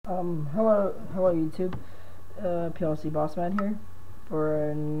Hello YouTube, PLC Bossman here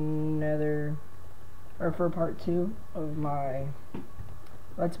for for part 2 of my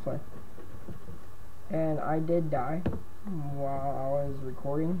Let's Play. And I did die while I was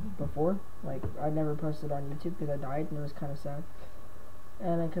recording before. Like, I never posted on YouTube because I died and it was kind of sad.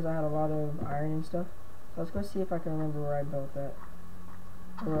 And because I had a lot of iron and stuff. So let's go see if I can remember where I built that,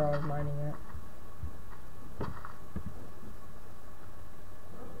 or where I was mining at.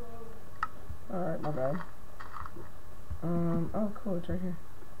 Alright, my bad. Oh cool, it's right here.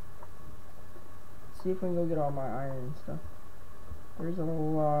 Let's see if we can go get all my iron and stuff. There's a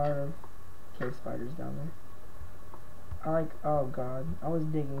lot of cave spiders down there. Oh god, I was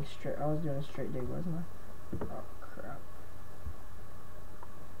doing a straight dig, wasn't I? Oh crap.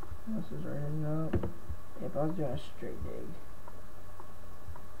 This is right here, no. Yep, I was doing a straight dig.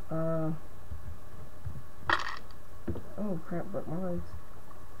 Oh crap, broke my legs.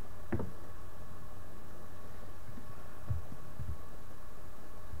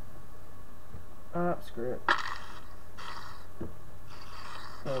 Screw it.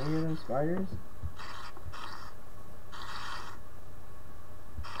 So, hear them spiders?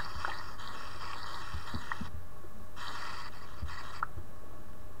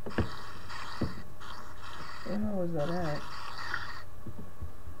 Where the hell was that at?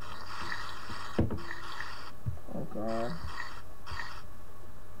 Oh god.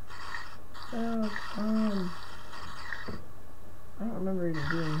 Oh, I don't remember even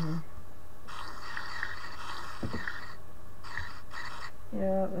doing here.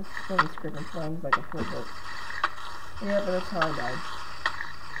 Yeah, that's some scribbling flames like a flipbook. Yeah, but that's how I died.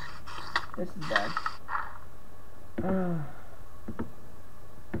 This is bad.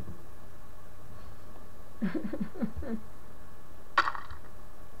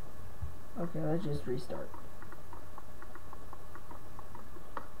 Okay, let's just restart.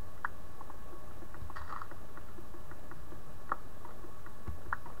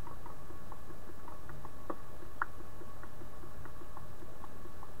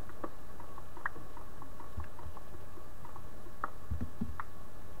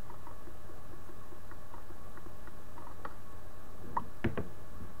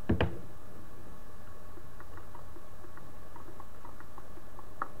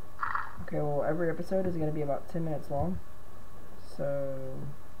 Okay, well, every episode is going to be about 10 minutes long, so,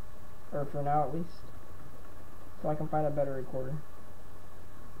 or for now at least, so I can find a better recorder.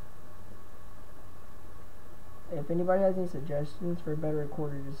 If anybody has any suggestions for a better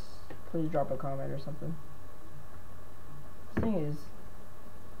recorder, just please drop a comment or something. This thing is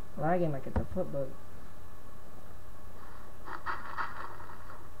lagging like it's a flipbook.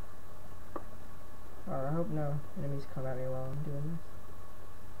 I hope no enemies come at me while I'm doing this.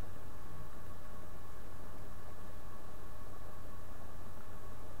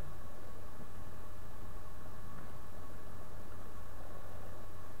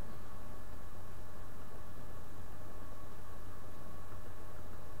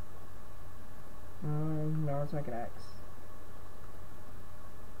 No, let's make an X.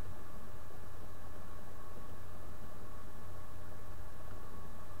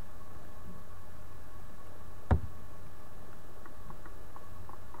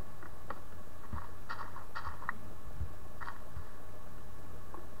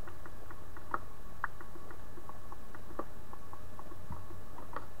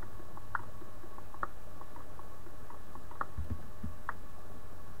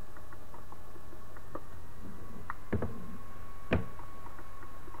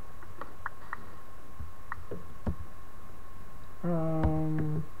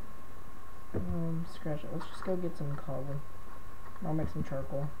 Scratch it. Let's just go get some cobble. I'll make some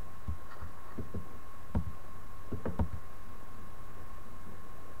charcoal.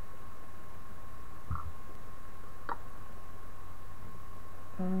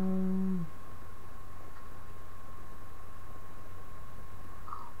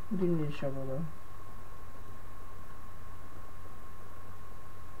 We do need a shovel though.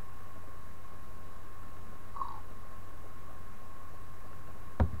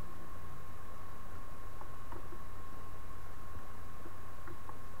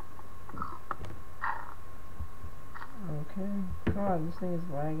 Okay. God, this thing is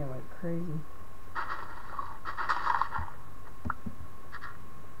lagging like crazy.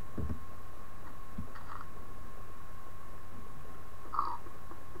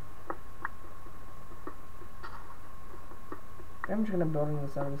 I'm just gonna build on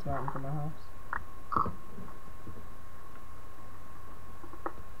the side of this mountain for my house.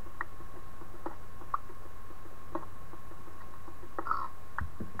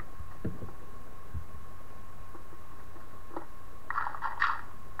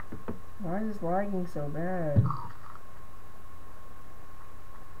 Why is this lagging so bad?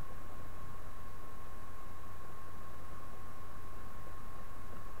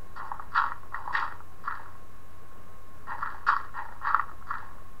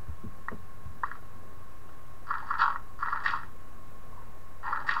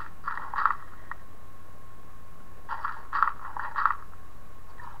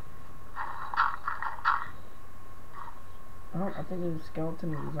 Oh, I think there's a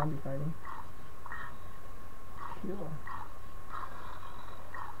skeleton and a zombie fighting. Cool.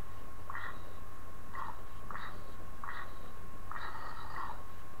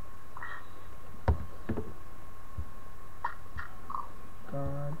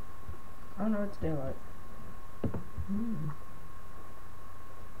 God. Oh no, it's daylight.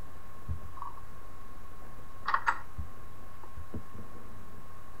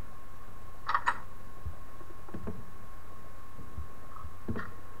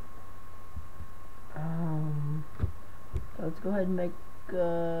 Let's go ahead and make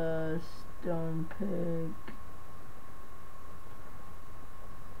a stone pick.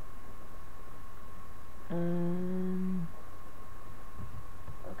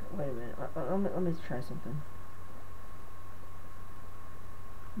 Okay, wait a minute. Let me try something.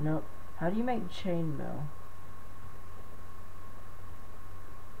 Nope. How do you make chainmail?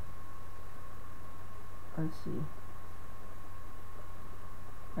 Let's see.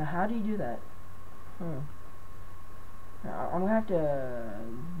 Now, how do you do that? I'm gonna have to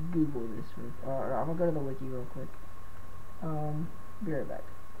Google this. I'm gonna go to the wiki real quick. Be right back.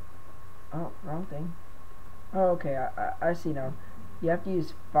 Oh, wrong thing. Oh, okay. I see now. You have to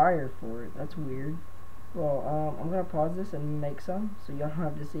use fire for it. That's weird. Well, I'm gonna pause this and make some, so y'all don't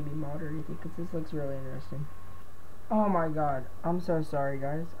have to see me mod or anything, because this looks really interesting. Oh my god. I'm so sorry,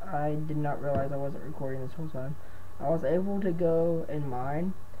 guys. I did not realize I wasn't recording this whole time. I was able to go and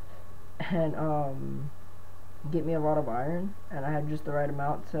mine, and, get me a lot of iron, and I had just the right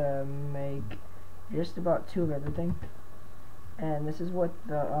amount to make just about 2 of everything. And this is what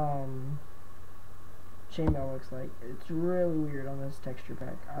the chainmail looks like. It's really weird on this texture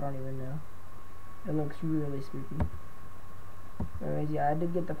pack. I don't even know. It looks really spooky. Anyways, yeah, I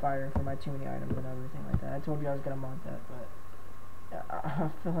did get the fire for my too many items and everything like that. I told you I was gonna mod that, but yeah, I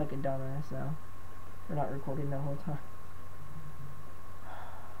feel like a dumbass now for not recording the whole time.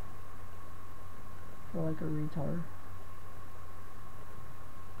 I feel like a retard.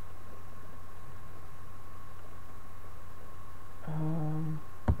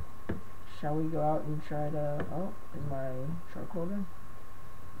 Shall we go out and try to... Oh, is my charcoal done?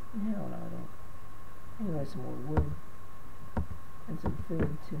 Hell no, I don't. I need some more wood. And some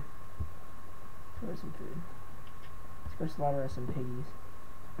food, too. Throw some food. Let's go slaughter some piggies.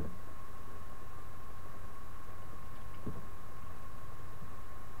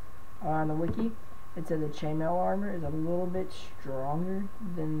 On the wiki, it said the chainmail armor is a little bit stronger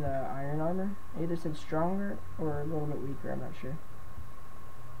than the iron armor. It either said stronger or a little bit weaker, I'm not sure.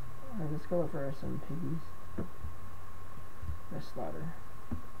 Alright, let's go look for some piggies. Let's slaughter.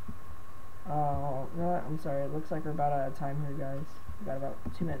 Oh, you know what? I'm sorry. It looks like we're about out of time here, guys. We got about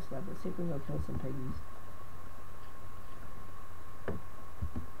 2 minutes left. Let's see if we can go kill some piggies.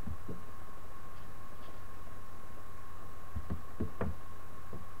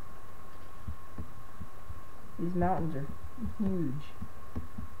 These mountains are huge.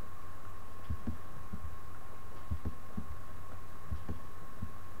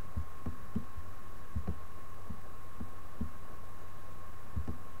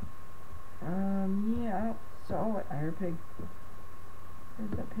 Yeah, I heard a pig.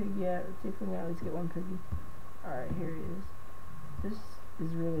 Where's that pig yet? Let's see if we can at least get one piggy. Alright, here he is. This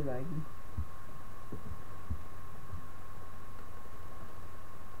is really laggy.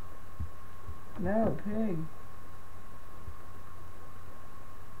 No, pig.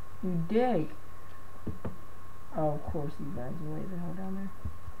 You dig. Oh, of course he dies way the hell down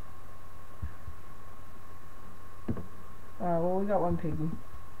there. Alright, well, we got one piggy.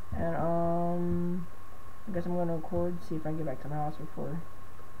 And, I guess I'm gonna record, see if I can get back to my house before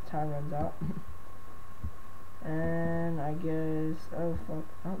time runs out. And I guess, oh fuck,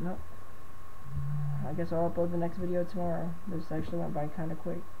 oh no. I guess I'll upload the next video tomorrow. This actually went by kinda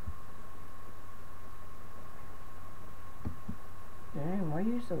quick. Dang, why are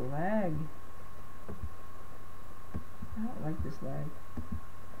you so lag? I don't like this lag.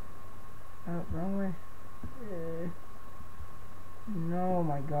 Oh, wrong way. No,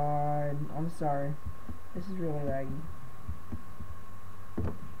 my god. I'm sorry. This is really laggy.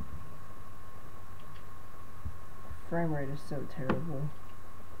 Frame rate is so terrible.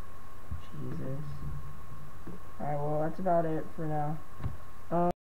 Jesus. Alright, well, that's about it for now.